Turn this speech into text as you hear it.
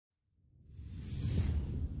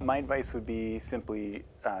My advice would be simply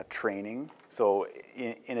training. So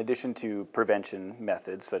in addition to prevention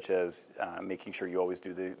methods, such as making sure you always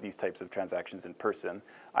do these types of transactions in person,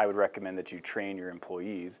 I would recommend that you train your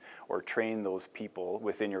employees or train those people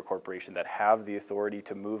within your corporation that have the authority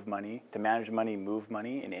to move money, to manage money, move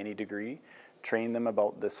money in any degree. Train them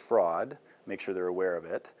about this fraud, make sure they're aware of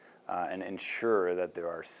it, and ensure that there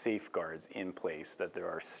are safeguards in place, that there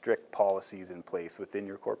are strict policies in place within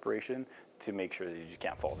your corporation to make sure that you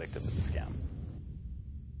can't fall victim to the scam.